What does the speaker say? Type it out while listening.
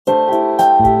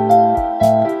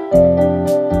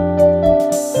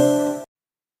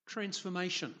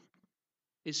Transformation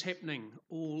is happening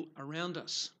all around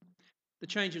us. The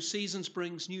change of seasons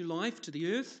brings new life to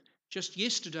the earth. Just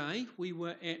yesterday, we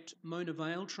were at Mona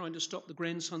Vale trying to stop the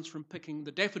grandsons from picking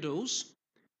the daffodils.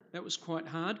 That was quite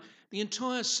hard. The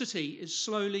entire city is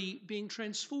slowly being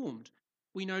transformed.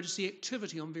 We notice the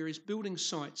activity on various building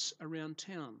sites around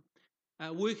town.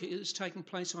 Work is taking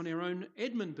place on our own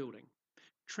admin building.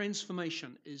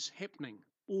 Transformation is happening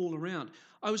all around.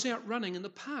 I was out running in the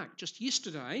park just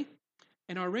yesterday,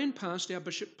 and I ran past our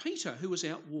Bishop Peter, who was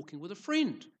out walking with a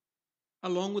friend.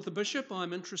 Along with the bishop,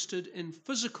 I'm interested in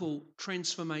physical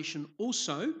transformation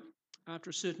also,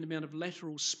 after a certain amount of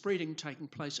lateral spreading taking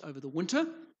place over the winter.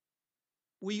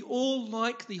 We all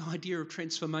like the idea of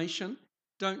transformation,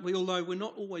 don't we? Although we're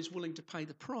not always willing to pay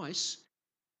the price.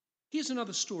 Here's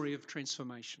another story of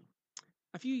transformation.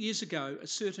 A few years ago, a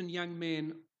certain young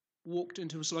man walked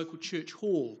into his local church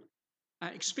hall,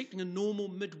 expecting a normal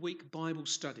midweek Bible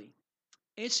study.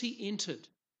 As he entered,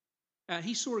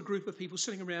 he saw a group of people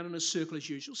sitting around in a circle as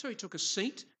usual, so he took a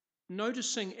seat,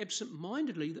 noticing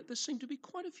absent-mindedly that there seemed to be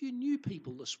quite a few new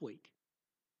people this week.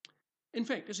 In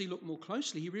fact, as he looked more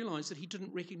closely, he realised that he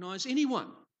didn't recognise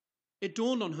anyone. It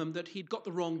dawned on him that he'd got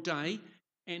the wrong day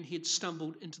and he'd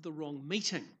stumbled into the wrong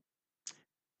meeting.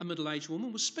 A middle-aged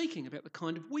woman was speaking about the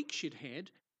kind of week she'd had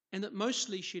and that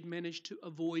mostly she'd managed to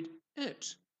avoid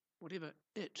it, whatever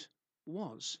it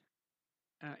was.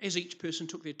 As each person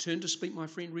took their turn to speak, my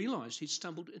friend realised he'd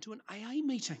stumbled into an AA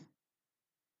meeting.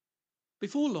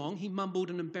 Before long, he mumbled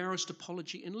an embarrassed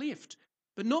apology and left,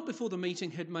 but not before the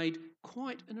meeting had made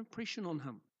quite an impression on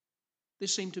him. There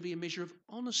seemed to be a measure of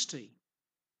honesty,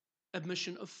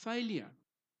 admission of failure,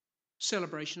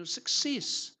 celebration of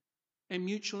success, and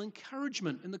mutual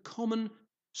encouragement in the common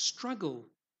struggle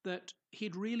that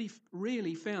he'd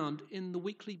really found in the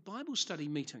weekly Bible study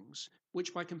meetings,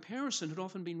 which by comparison had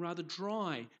often been rather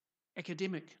dry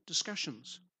academic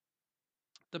discussions.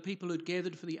 The people who'd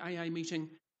gathered for the AA meeting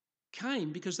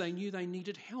came because they knew they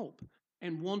needed help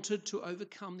and wanted to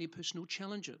overcome their personal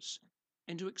challenges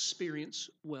and to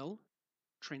experience, well,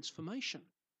 transformation.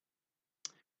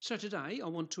 So today I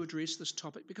want to address this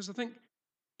topic because I think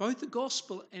both the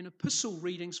gospel and epistle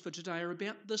readings for today are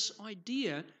about this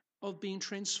idea of being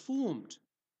transformed.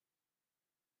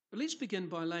 But let's begin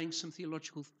by laying some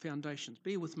theological foundations.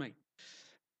 Bear with me.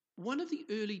 One of the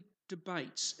early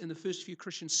debates in the first few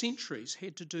Christian centuries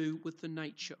had to do with the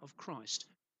nature of Christ.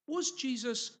 Was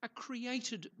Jesus a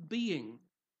created being,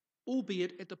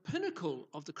 albeit at the pinnacle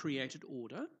of the created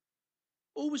order,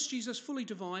 or was Jesus fully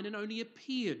divine and only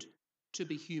appeared to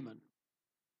be human?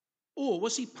 Or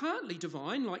was he partly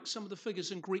divine, like some of the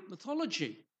figures in Greek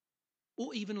mythology,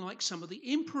 or even like some of the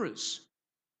emperors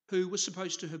who were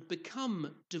supposed to have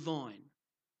become divine?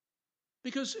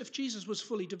 Because if Jesus was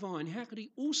fully divine, how could he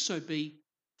also be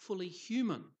fully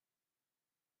human?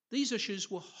 These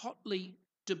issues were hotly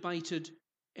debated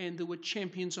and there were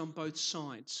champions on both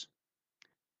sides.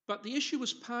 But the issue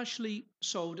was partially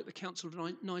solved at the Council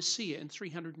of Nicaea in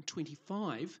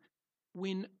 325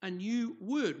 when a new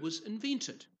word was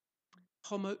invented,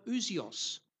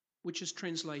 homoousios, which is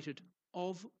translated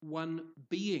of one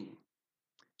being.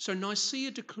 So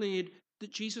Nicaea declared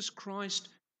that Jesus Christ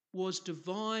was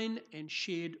divine and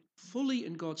shared fully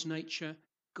in God's nature,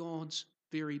 God's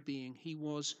very being. He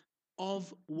was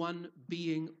of one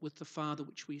being with the Father,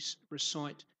 which we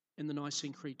recite in the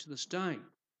Nicene Creed to this day.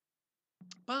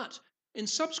 But in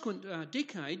subsequent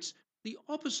decades, the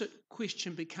opposite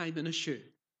question became an issue.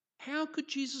 How could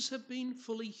Jesus have been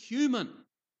fully human?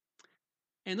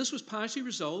 And this was partially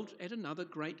resolved at another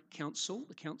great council,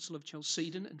 the Council of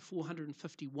Chalcedon in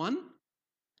 451,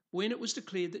 when it was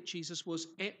declared that Jesus was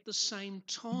at the same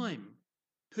time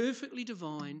perfectly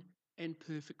divine and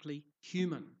perfectly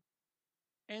human.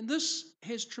 And this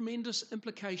has tremendous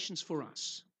implications for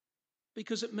us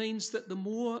because it means that the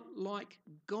more like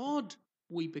God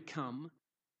we become,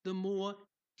 the more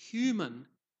human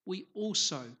we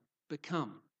also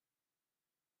become.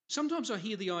 Sometimes I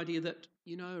hear the idea that,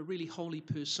 a really holy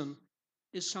person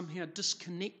is somehow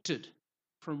disconnected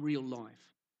from real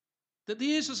life, that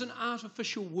theirs is an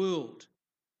artificial world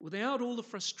without all the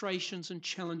frustrations and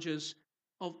challenges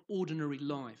of ordinary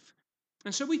life.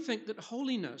 And so we think that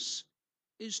holiness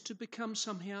is to become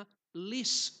somehow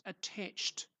less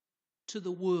attached to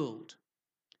the world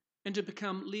and to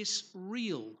become less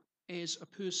real as a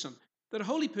person, that a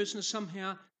holy person is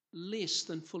somehow less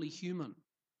than fully human.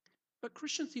 But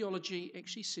Christian theology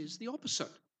actually says the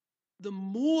opposite. The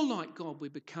more like God we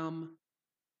become,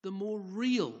 the more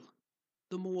real,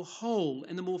 the more whole,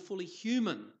 and the more fully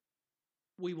human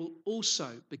we will also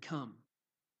become.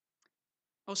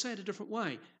 I'll say it a different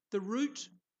way. The root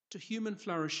to human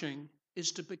flourishing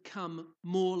is to become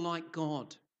more like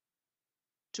God,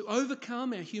 to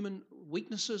overcome our human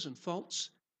weaknesses and faults,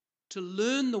 to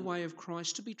learn the way of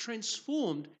Christ, to be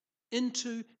transformed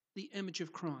into the image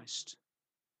of Christ.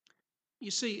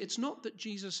 You see, it's not that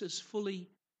Jesus is fully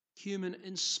human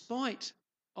in spite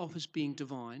of his being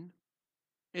divine,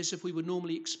 as if we would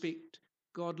normally expect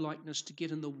godlikeness to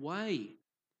get in the way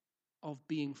of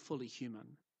being fully human,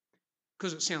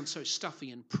 because it sounds so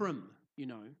stuffy and prim, you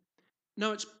know.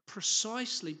 No, it's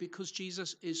precisely because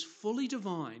Jesus is fully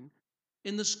divine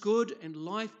in this good and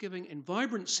life-giving and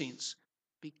vibrant sense,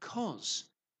 because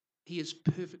he is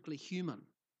perfectly human.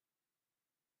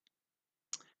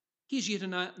 Here's yet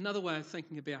another way of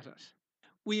thinking about it.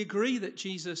 We agree that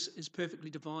Jesus is perfectly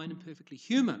divine and perfectly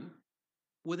human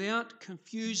without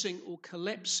confusing or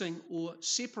collapsing or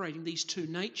separating these two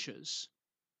natures.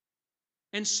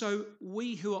 And so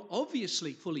we who are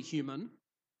obviously fully human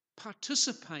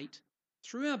participate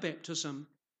through our baptism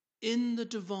in the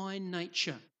divine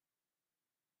nature.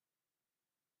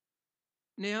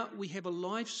 Now we have a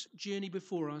life's journey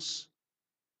before us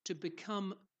to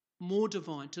become more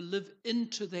divine, to live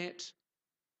into that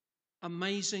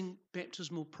amazing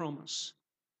baptismal promise.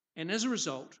 And as a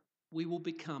result, we will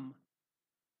become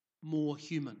more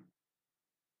human.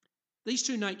 These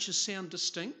two natures sound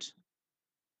distinct,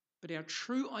 but our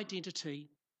true identity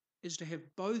is to have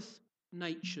both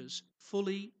natures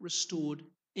fully restored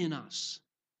in us.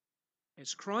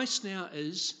 As Christ now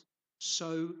is,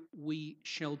 so we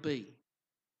shall be.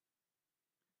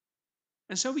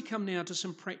 And so we come now to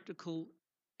some practical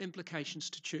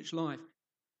implications to church life.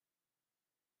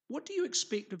 What do you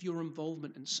expect of your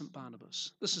involvement in St.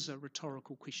 Barnabas? This is a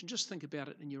rhetorical question. Just think about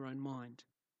it in your own mind.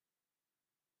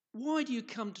 Why do you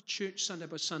come to church Sunday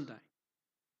by Sunday?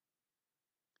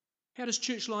 How does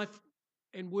church life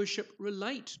and worship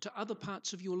relate to other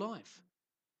parts of your life?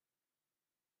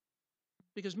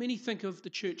 Because many think of the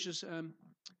church as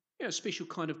a special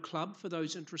kind of club for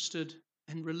those interested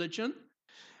in religion.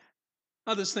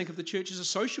 Others think of the church as a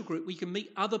social group where you can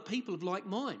meet other people of like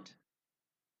mind.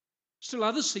 Still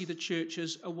others see the church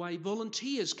as a way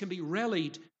volunteers can be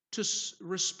rallied to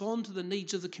respond to the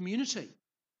needs of the community.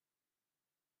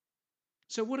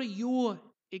 So what are your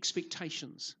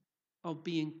expectations of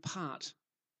being part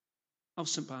of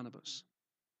St. Barnabas?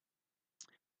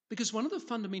 Because one of the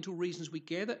fundamental reasons we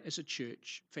gather as a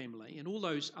church family, and all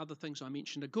those other things I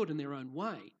mentioned are good in their own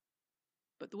way,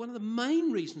 but one of the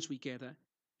main reasons we gather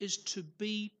is to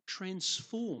be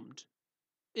transformed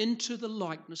into the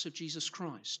likeness of Jesus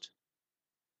Christ.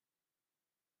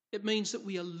 It means that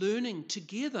we are learning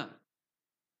together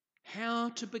how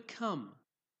to become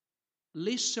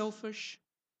less selfish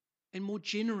and more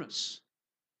generous,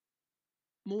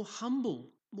 more humble,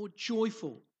 more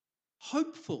joyful,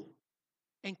 hopeful,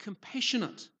 and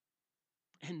compassionate,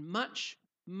 and much,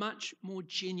 much more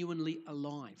genuinely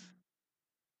alive.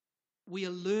 We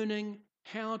are learning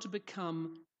how to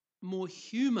become more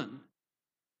human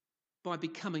by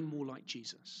becoming more like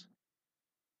Jesus.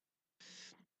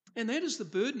 And that is the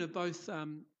burden of both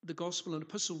the gospel and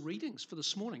epistle readings for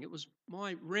this morning. It was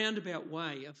my roundabout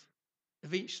way of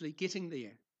eventually getting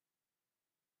there.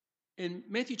 In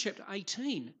Matthew chapter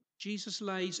 18, Jesus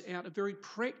lays out a very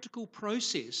practical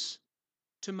process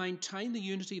to maintain the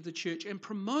unity of the church and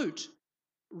promote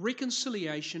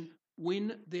reconciliation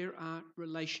when there are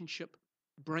relationship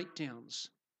breakdowns,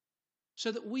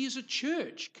 so that we as a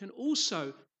church can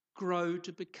also grow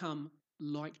to become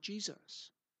like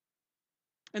Jesus.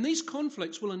 And these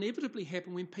conflicts will inevitably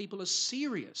happen when people are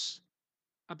serious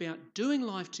about doing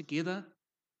life together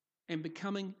and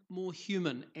becoming more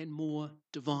human and more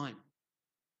divine.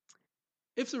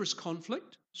 If there is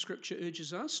conflict, Scripture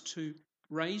urges us to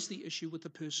raise the issue with the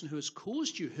person who has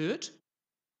caused you hurt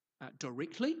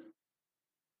directly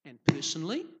and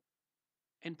personally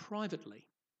and privately.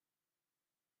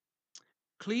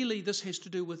 Clearly, this has to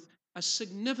do with a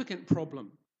significant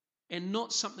problem and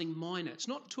not something minor. It's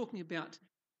not talking about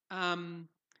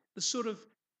the sort of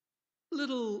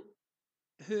little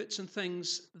hurts and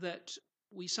things that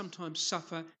we sometimes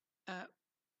suffer.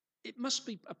 It must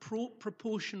be a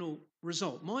proportional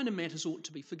result. Minor matters ought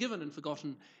to be forgiven and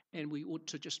forgotten, and we ought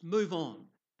to just move on.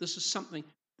 This is something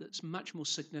that's much more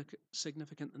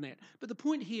significant than that. But the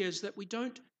point here is that we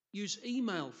don't use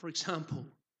email, for example,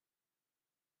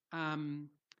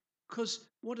 because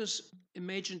what is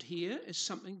imagined here is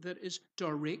something that is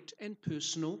direct and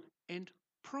personal and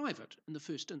private in the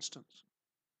first instance.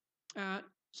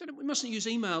 So that we mustn't use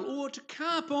email or to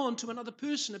carp on to another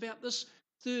person about this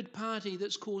third party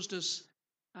that's caused us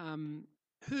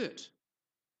hurt.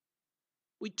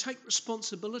 We take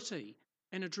responsibility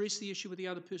and address the issue with the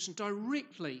other person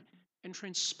directly and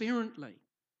transparently.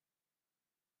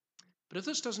 But if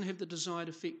this doesn't have the desired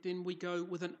effect, then we go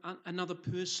with another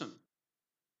person.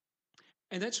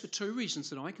 And that's for two reasons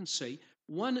that I can see.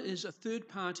 One is a third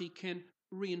party can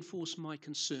reinforce my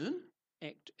concern,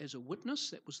 act as a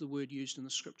witness, that was the word used in the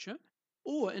scripture,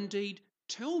 or indeed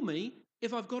tell me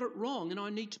if I've got it wrong and I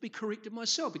need to be corrected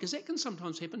myself, because that can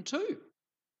sometimes happen too.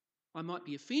 I might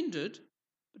be offended,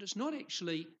 but it's not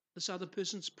actually this other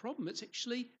person's problem, it's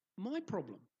actually my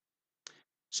problem.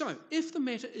 So if the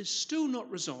matter is still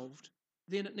not resolved,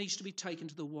 then it needs to be taken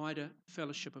to the wider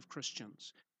fellowship of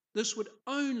Christians. This would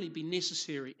only be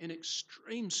necessary in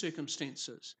extreme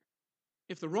circumstances.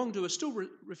 If the wrongdoer still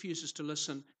refuses to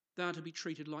listen, they are to be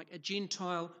treated like a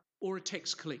Gentile or a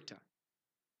tax collector.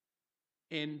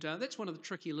 And that's one of the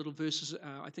tricky little verses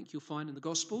I think you'll find in the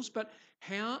Gospels. But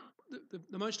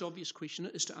the most obvious question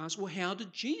is to ask, well, how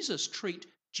did Jesus treat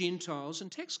Gentiles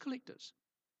and tax collectors?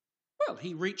 Well,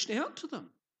 he reached out to them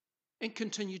and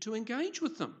continued to engage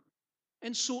with them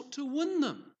and sought to win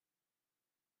them.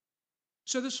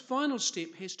 So this final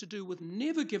step has to do with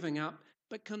never giving up,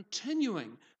 but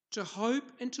continuing to hope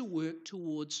and to work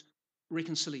towards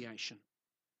reconciliation.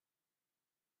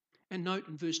 And note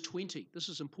in verse 20, this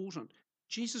is important,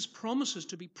 Jesus promises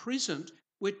to be present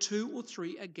where 2 or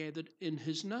 3 are gathered in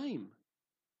his name.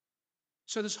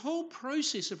 So this whole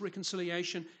process of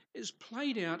reconciliation is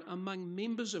played out among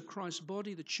members of Christ's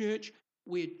body, the church,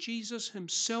 where Jesus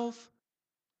himself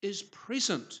is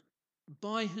present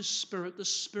by his Spirit, the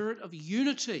Spirit of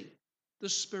unity, the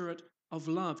Spirit of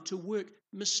love, to work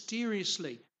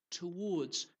mysteriously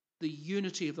towards the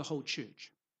unity of the whole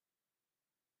church.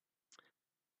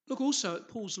 Look also at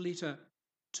Paul's letter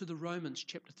to the Romans,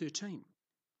 chapter 13.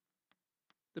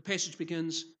 The passage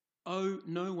begins, "Owe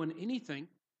no one anything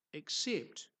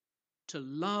except to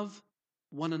love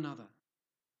one another."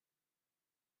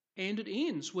 And it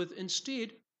ends with,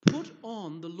 "Instead, put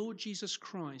on the Lord Jesus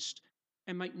Christ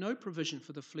and make no provision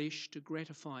for the flesh to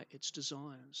gratify its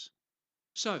desires."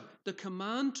 So the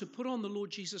command to put on the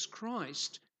Lord Jesus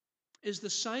Christ is the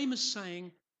same as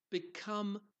saying,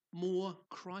 become more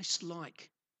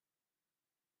Christ-like.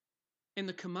 And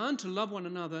the command to love one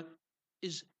another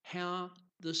is how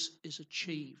this is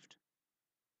achieved.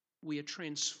 We are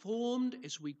transformed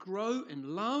as we grow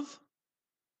in love.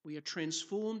 We are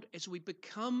transformed as we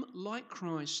become like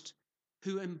Christ,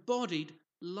 who embodied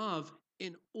love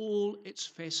in all its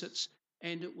facets.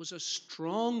 And it was a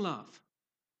strong love,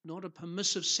 not a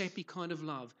permissive, sappy kind of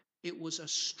love. It was a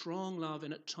strong love,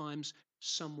 and at times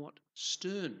somewhat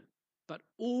stern, but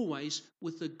always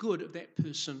with the good of that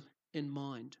person in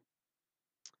mind.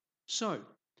 So,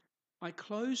 I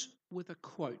close with a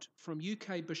quote from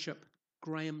UK Bishop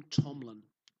Graham Tomlin,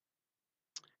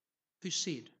 who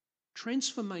said,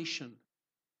 "Transformation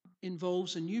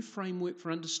involves a new framework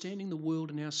for understanding the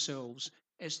world and ourselves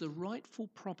as the rightful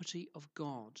property of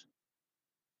God.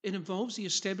 It involves the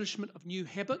establishment of new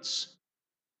habits,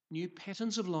 new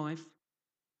patterns of life,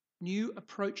 new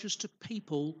approaches to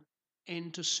people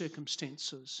and to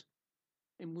circumstances."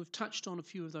 And we've touched on a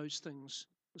few of those things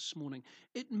this morning.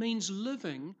 It means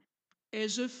living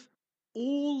as if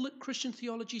all that Christian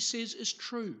theology says is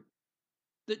true,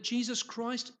 that Jesus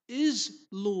Christ is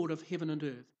Lord of heaven and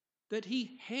earth, that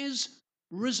he has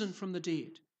risen from the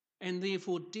dead, and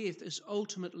therefore death is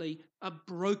ultimately a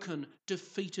broken,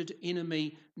 defeated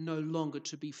enemy no longer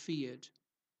to be feared.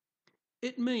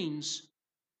 It means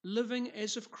living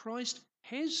as if Christ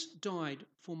has died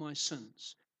for my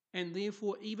sins, and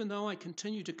therefore even though I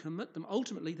continue to commit them,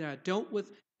 ultimately they are dealt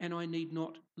with and I need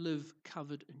not live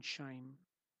covered in shame.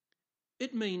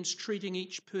 It means treating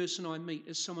each person I meet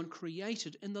as someone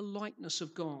created in the likeness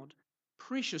of God,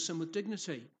 precious and with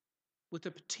dignity, with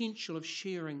the potential of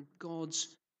sharing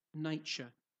God's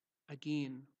nature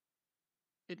again.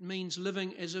 It means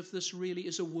living as if this really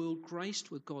is a world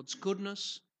graced with God's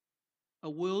goodness, a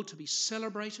world to be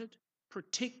celebrated,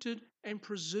 protected, and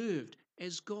preserved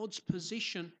as God's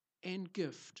possession and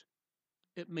gift.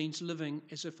 It means living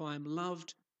as if I am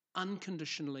loved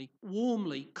unconditionally,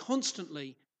 warmly,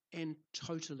 constantly, and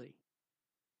totally.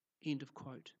 End of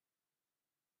quote.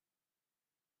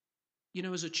 You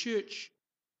know, as a church,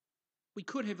 we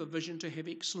could have a vision to have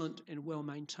excellent and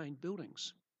well-maintained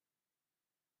buildings.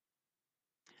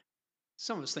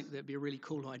 Some of us think that'd be a really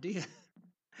cool idea.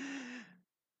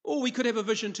 Or we could have a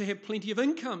vision to have plenty of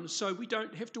income so we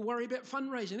don't have to worry about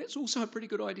fundraising. That's also a pretty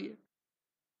good idea.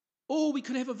 Or we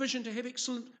could have a vision to have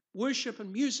excellent worship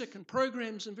and music and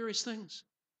programs and various things.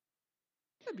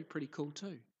 That'd be pretty cool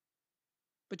too.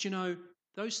 But you know,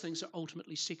 those things are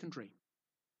ultimately secondary.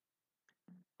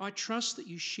 I trust that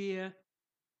you share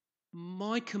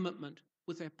my commitment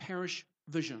with our parish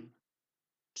vision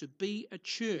to be a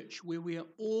church where we are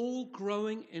all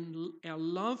growing in our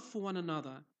love for one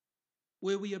another,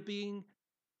 where we are being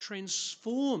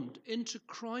transformed into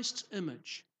Christ's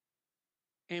image,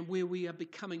 and where we are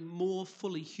becoming more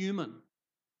fully human.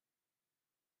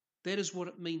 That is what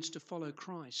it means to follow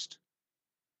Christ.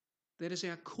 That is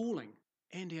our calling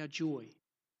and our joy.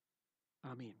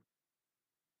 Amen.